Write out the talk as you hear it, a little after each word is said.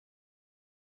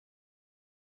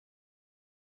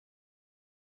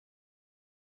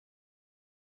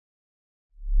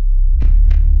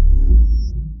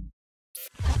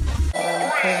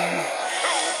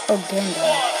Oh, damn.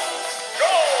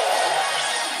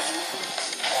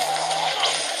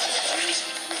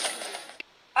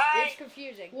 It's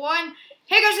confusing.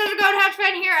 Hey guys, how's it going?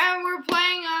 HabZ here, and we're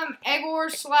playing Egg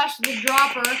Wars / The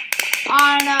Dropper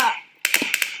on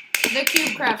the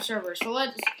CubeCraft server. So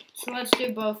let's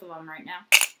do both of them right now.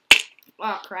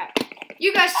 Oh crap!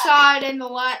 You guys saw it in the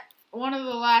one of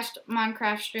the last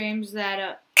Minecraft streams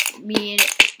that me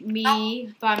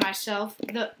by myself.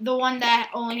 The one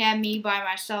that only had me by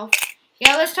myself.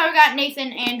 Yeah, this time we got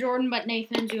Nathan and Jordan, but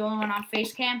Nathan's the only one on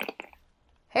Facecam.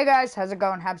 Hey guys, how's it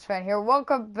going? HabZ here.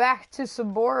 Welcome back to some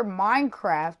more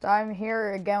Minecraft. I'm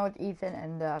here again with Ethan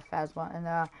and Phasma, and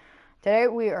today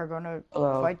we are going to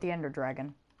fight the Ender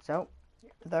Dragon. So,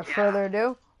 without further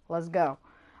ado, let's go.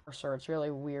 Sir, it's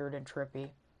really weird and trippy.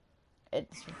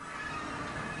 It's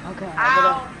okay.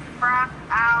 Ow! Crap!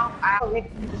 Ow! Ow! We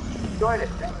destroyed it.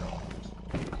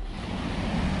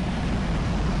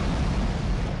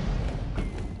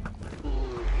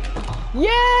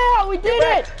 Yeah, we did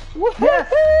it!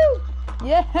 Woohoo!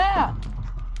 Yeah!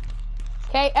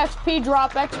 Okay, XP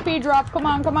drop, come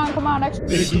on,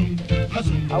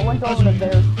 XP. I went over to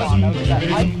their spawn,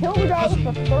 I killed out with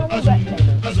the thermal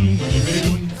detonator.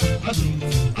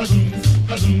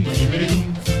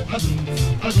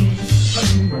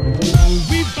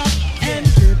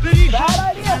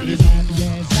 Bad idea!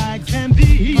 Yes, I can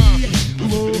be.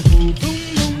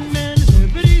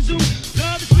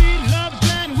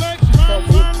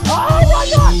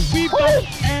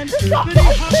 I'll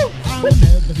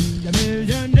never be a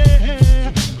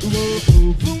millionaire. Boom,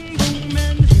 boom, boom,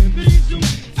 and hippity zoom.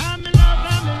 I'm in love,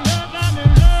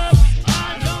 I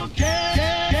don't care.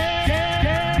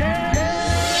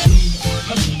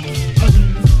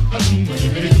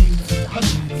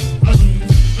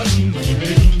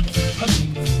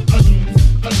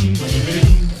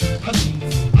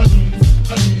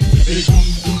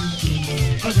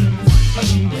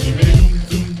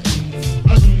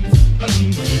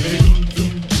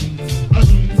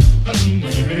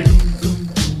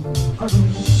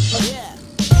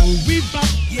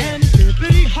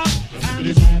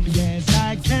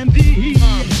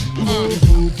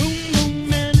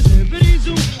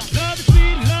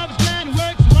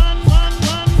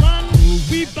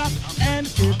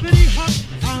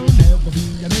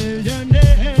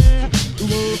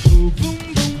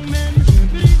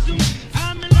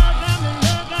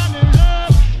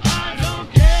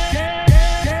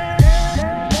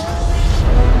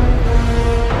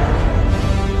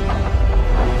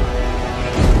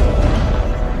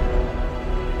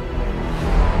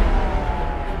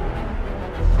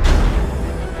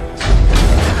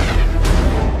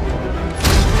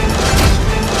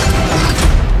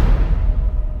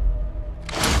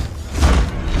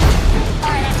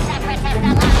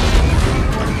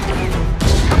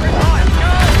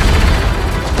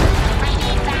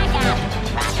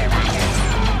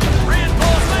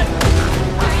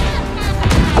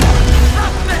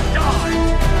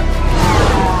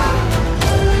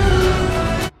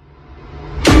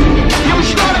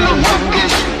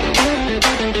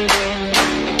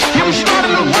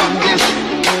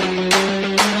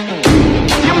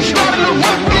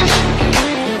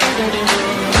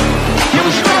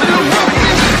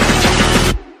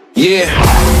 Yeah,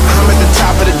 I'm at the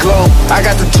top of the globe. I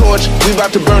got the torch, we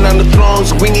about to burn on the thrones.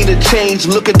 We need a change,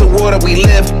 look at the world that we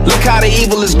live. Look how the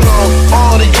evil is grown,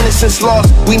 all the innocence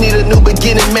lost. We need a new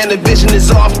beginning, man, the vision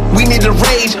is off. We need to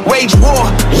wage war,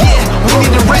 yeah, we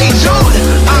need to rage on.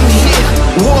 I'm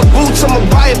here, war boots, I'ma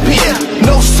buy a pair.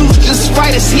 No suits, just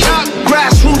fighters here.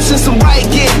 Grassroots and some riot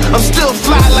gear. I'm still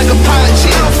fly like a pilot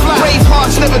chair. Brave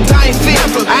hearts never die in fear.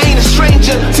 I ain't a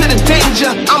stranger to the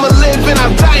danger. I'ma live and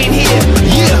I'm dying here,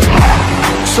 yeah.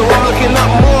 So I'm looking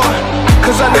up more,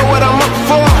 cause I know what I'm up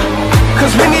for.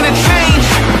 Cause we need a change,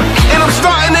 and I'm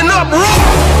starting an uproar.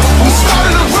 We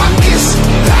started a ruckus,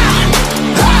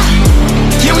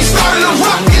 yeah, we started a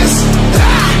ruckus,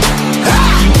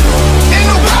 ain't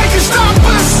nobody can stop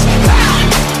us,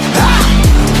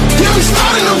 yeah, we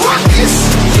started a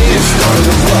ruckus, yeah,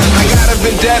 started a ruckus. I got a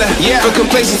vendetta, for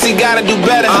complacency gotta do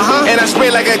better, and I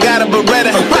spray like I got a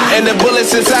Beretta, and the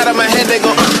bullets inside of my head, they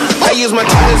go, I use my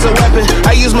tongue as a weapon,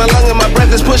 I use my lung and my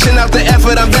breath is pushing out the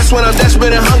effort. I'm best when I'm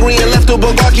desperate and hungry and left to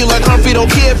bark you like Humphrey. Don't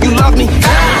care if you love me,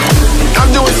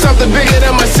 I'm doing something bigger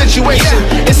than my situation.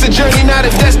 It's a journey, not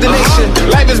a destination.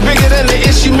 Life is bigger than the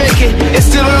issue making. It's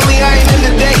still early, I ain't in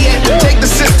the day yet. Take the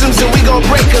systems and we gon'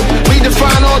 break them.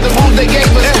 Redefine all the rules they gave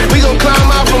us. We gon'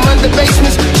 climb out from under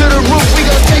basements to the roof. We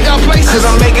gon' take our places. Cause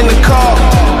I'm making the call,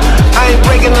 I ain't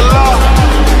breaking the law.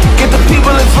 Get the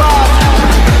people involved,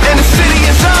 and the city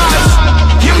is ours.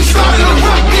 Yeah, we started a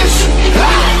ruckus.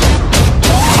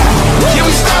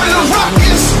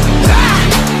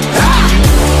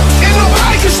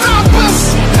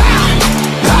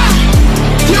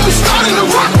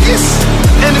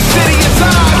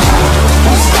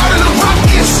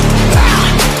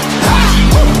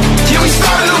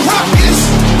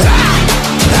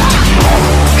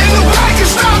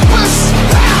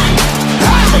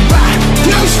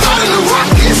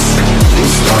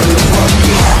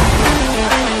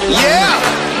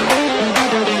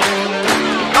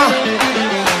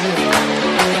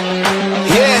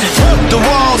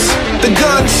 The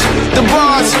guns, the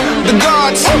bars, the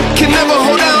guards can never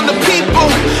hold down the people.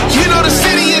 You know the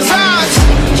city is ours.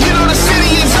 You know the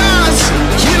city is ours.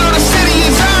 You know the city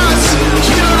is ours.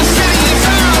 You know the city is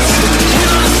ours. You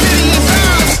know the city is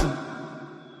ours.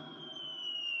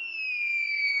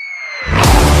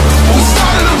 We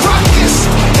started a ruckus.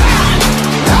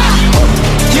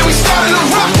 Yeah, we started a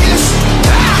ruckus.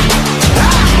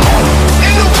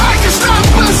 Ain't nobody can stop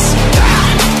us.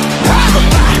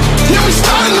 Yeah, we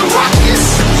started a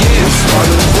ruckus. Yeah, we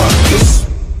started a ruckus.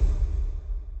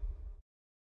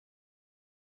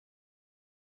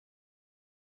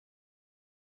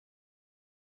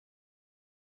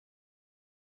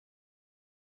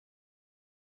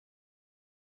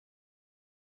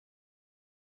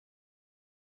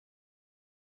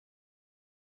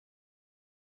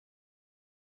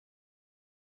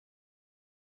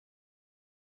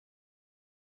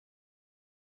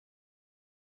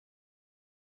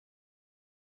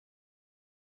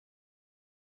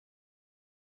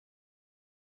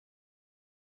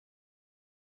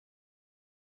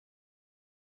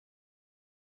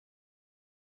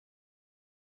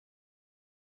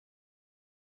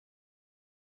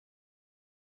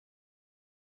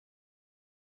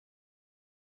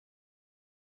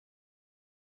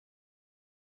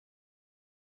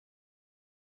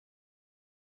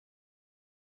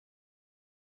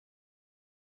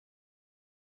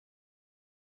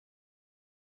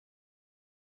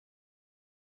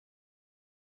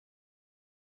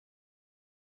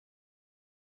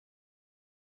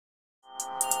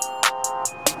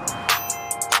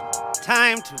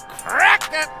 Time to crack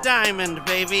that diamond,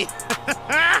 baby.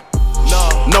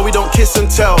 No, we don't kiss and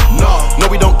tell. No,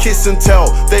 we don't kiss and tell.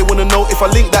 They wanna know if I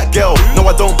link that girl. No,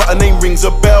 I don't, but her name rings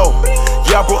a bell.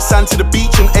 Yeah, I brought Sam to the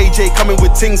beach and AJ coming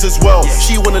with things as well.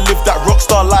 She wanna live that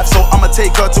rockstar life, so I'ma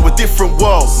take her to a different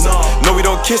world. No, we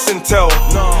don't kiss and tell.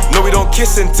 No, we don't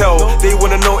kiss and tell. They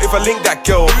wanna know if I link that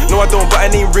girl. No, I don't, but her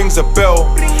name rings a bell.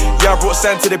 Yeah, I brought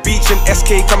Sam to the beach and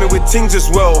SK coming with things as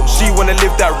well. She wanna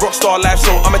live that rockstar life,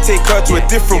 so I'ma take her to a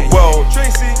different world.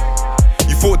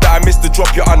 You thought that I missed the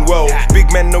drop, you're unwell.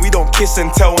 Big men, no, we don't kiss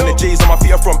and tell. And the J's on my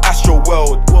feet are from Astro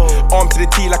World. Arm to the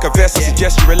T like a vest, I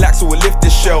suggest you relax or we'll lift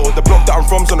this shell. The block that I'm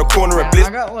from's on the corner of Bliss.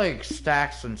 I got like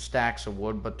stacks and stacks of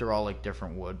wood, but they're all like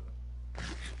different wood.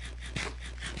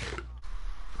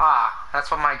 Ah, that's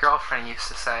what my girlfriend used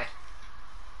to say.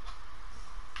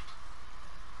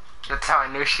 That's how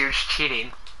I knew she was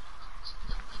cheating.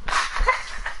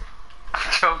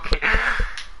 I'm joking.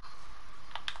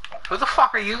 Who the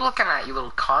fuck are you looking at, you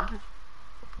little cunt?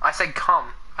 I said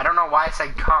come. I don't know why I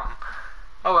said come.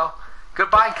 Oh well.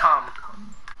 Goodbye, come.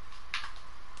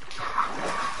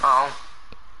 Oh.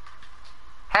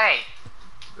 Hey.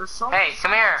 Hey,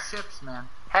 come here. Ships, man.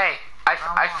 Hey, I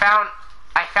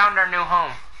found our new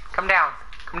home. Come down.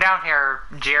 Come down here,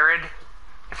 Jared.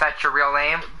 If that's your real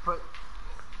name. But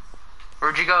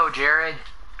Where'd you go, Jared?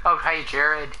 Oh, hey,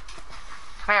 Jared.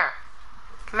 Come here.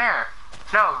 Come here.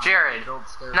 No, Jared.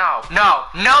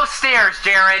 No stairs,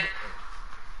 Jared.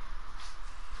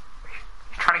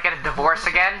 You trying to get a divorce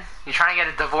again? You trying to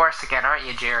get a divorce again, aren't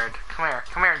you, Jared? Come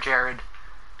here, Jared.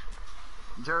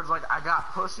 Jared's like, I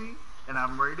got pussy and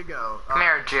I'm ready to go. Come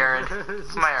here, Jared. Come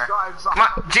here. Come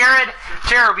on, Jared.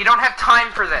 Jared, we don't have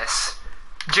time for this.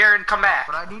 Jared, come back.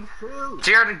 But I need food.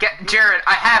 Jared,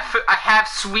 I have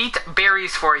sweet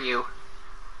berries for you.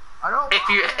 I don't.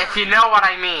 If you know what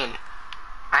I mean.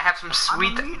 I have some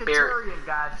sweet berries.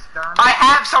 I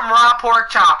have some raw pork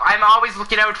chop. I'm always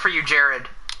looking out for you, Jared.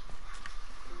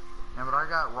 Yeah, but I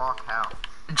got raw cow.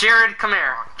 Jared, come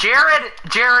here.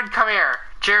 Jared, come here.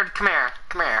 Jared, come here.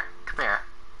 Come here. Come here.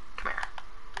 Come here.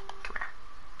 Come here.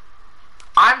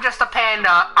 I'm just a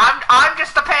panda. I'm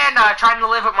just a panda trying to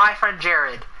live with my friend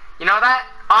Jared. You know that?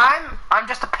 I'm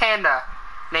just a panda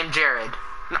named Jared.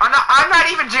 I'm not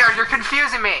even Jared. You're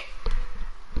confusing me.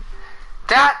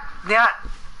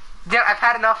 Yeah, I've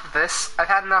had enough of this. I've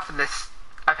had enough of this.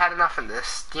 I've had enough of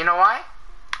this. Do you know why?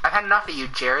 I've had enough of you,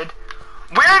 Jared.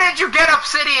 Where did you get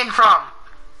obsidian from?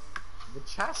 The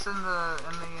chest in the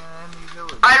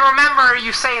village. I remember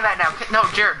you saying that now. No,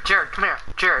 Jared, come here.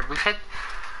 Jared, we've hit.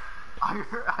 I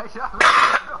don't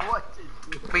know what to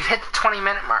do. We've hit the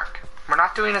 20-minute mark. We're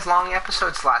not doing as long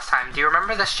episodes last time. Do you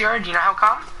remember this, Jared? Do you know how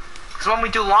come? Because when we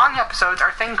do long episodes,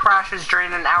 our thing crashes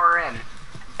during an hour in.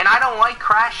 And I don't like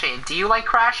crashing. Do you like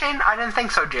crashing? I didn't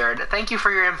think so, Jared. Thank you for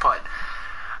your input.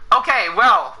 Okay,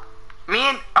 well, me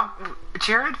and...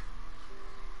 Jared?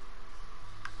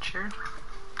 Jared,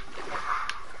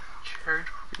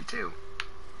 what do you do?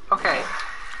 Okay.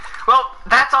 Well,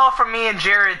 that's all from me and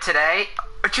Jared today.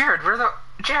 Jared, where the...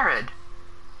 Jared.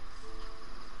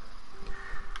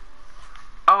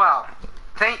 Oh well.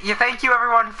 thank you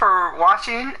everyone for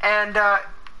watching, and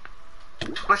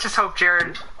let's just hope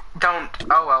Jared don't.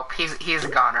 Oh well, he's a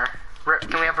goner.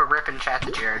 Can we have a rip and chat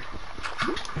to Jared?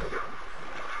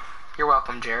 You're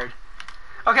welcome, Jared.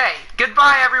 Okay,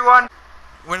 goodbye everyone.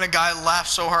 When a guy laughs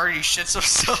so hard he shits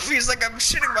himself, he's like, I'm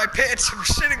shitting my pants, I'm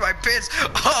shitting my pants.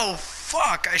 Oh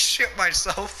fuck, I shit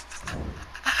myself.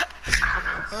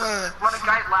 When a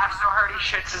guy laughs so hard he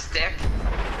shits his dick.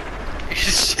 He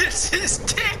shits his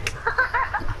dick.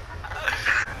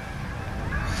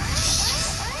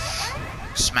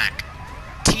 Smack.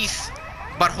 Teeth.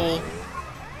 Butthole.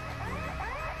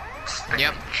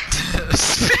 Yep.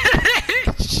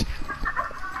 Spinach.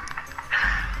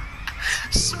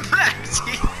 Smack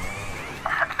teeth.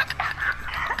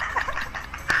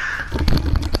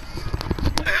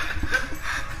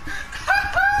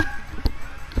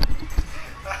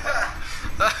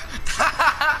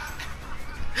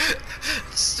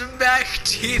 Smack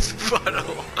teeth,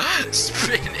 butthole.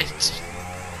 Spinach.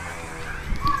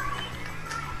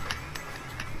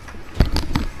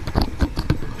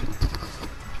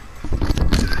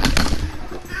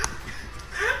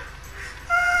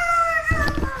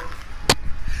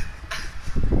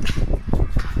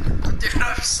 Dude,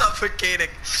 I'm suffocating.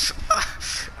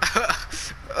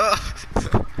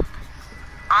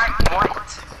 I'm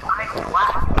white. I'm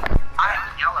black. I'm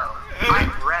yellow.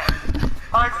 I'm red.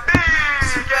 I'm big.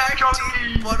 Smack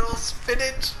teeth, butthole,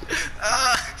 spinach.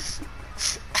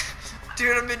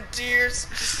 Dude, I'm in tears.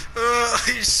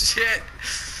 Holy shit.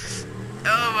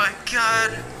 Oh my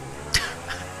god.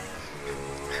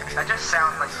 That just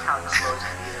sounds like how it slows me,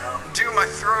 Dude, my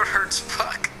throat hurts.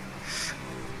 Fuck.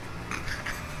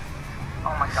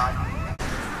 Oh my god.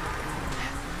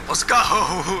 Let's go.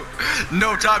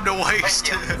 No time to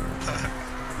waste.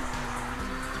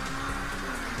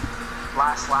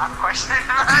 Last lap question.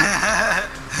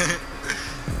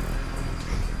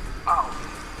 Oh.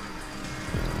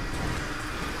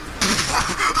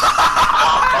 Oh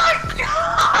my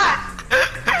god!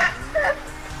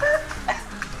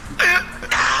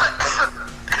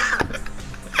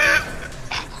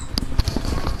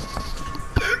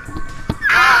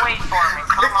 Wait for me,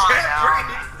 come on now.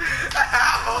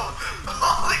 Ow!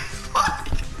 Holy fuck!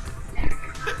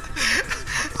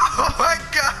 Oh my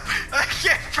god! I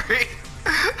can't breathe!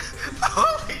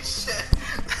 Holy shit!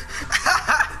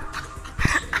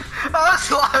 I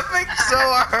was laughing so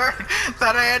hard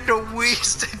that I had to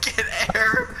wheeze to get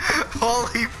air.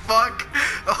 Holy fuck!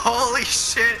 Holy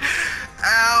shit!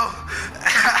 Ow!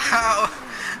 Ow!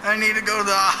 I need to go to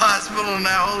the hospital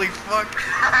now. Holy fuck!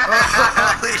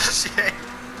 Holy shit!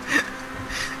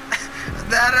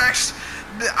 That actually,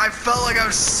 I felt like I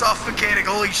was suffocating.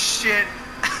 Holy shit!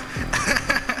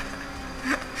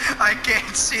 I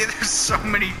can't see. There's so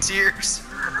many tears.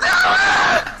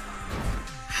 I'm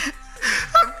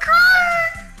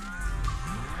crying.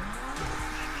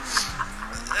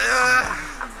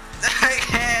 I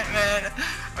can't, man.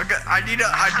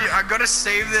 I'm gonna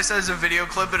save this as a video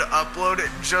clip and upload it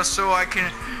just so I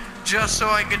can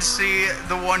see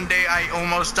the one day I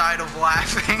almost died of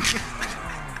laughing.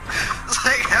 It's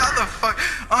like, how the fuck?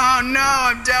 Oh no,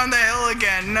 I'm down the hill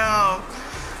again. No.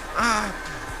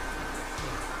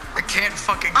 I can't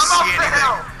fucking see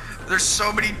anything. There's so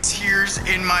many tears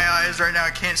in my eyes right now. I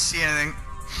can't see anything.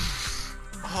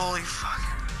 Holy fuck.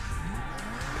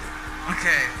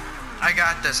 Okay, I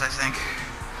got this, I think.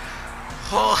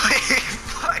 Holy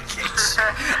fucking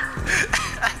shit.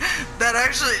 That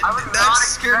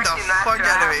scared the fuck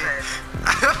out of me.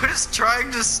 I was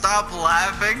trying to stop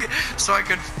laughing so I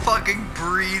could fucking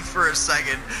breathe for a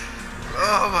second.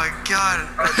 Oh my god.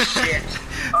 Oh shit.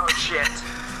 Oh shit.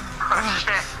 Oh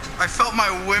shit. I felt my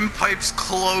windpipes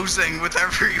closing with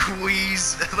every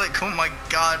wheeze. Like, oh my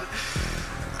god.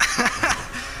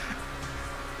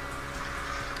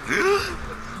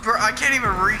 Bro, I can't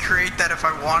even recreate that if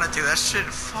I wanted to. That shit,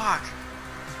 fuck.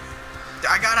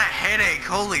 I got a headache.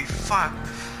 Holy fuck.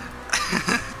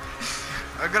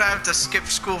 I'm gonna have to skip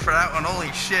school for that one.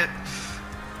 Holy shit.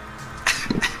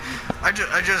 I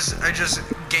just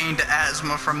gained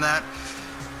asthma from that.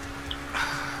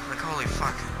 Like, holy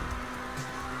fuck.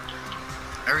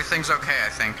 Everything's okay, I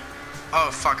think.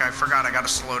 Oh fuck, I forgot I gotta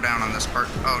slow down on this part.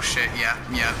 Oh shit, yeah.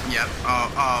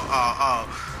 Oh.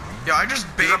 Yo, I just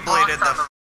Beybladed the.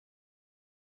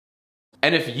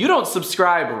 And if you don't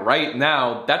subscribe right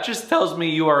now, that just tells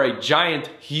me you are a giant,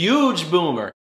 huge boomer.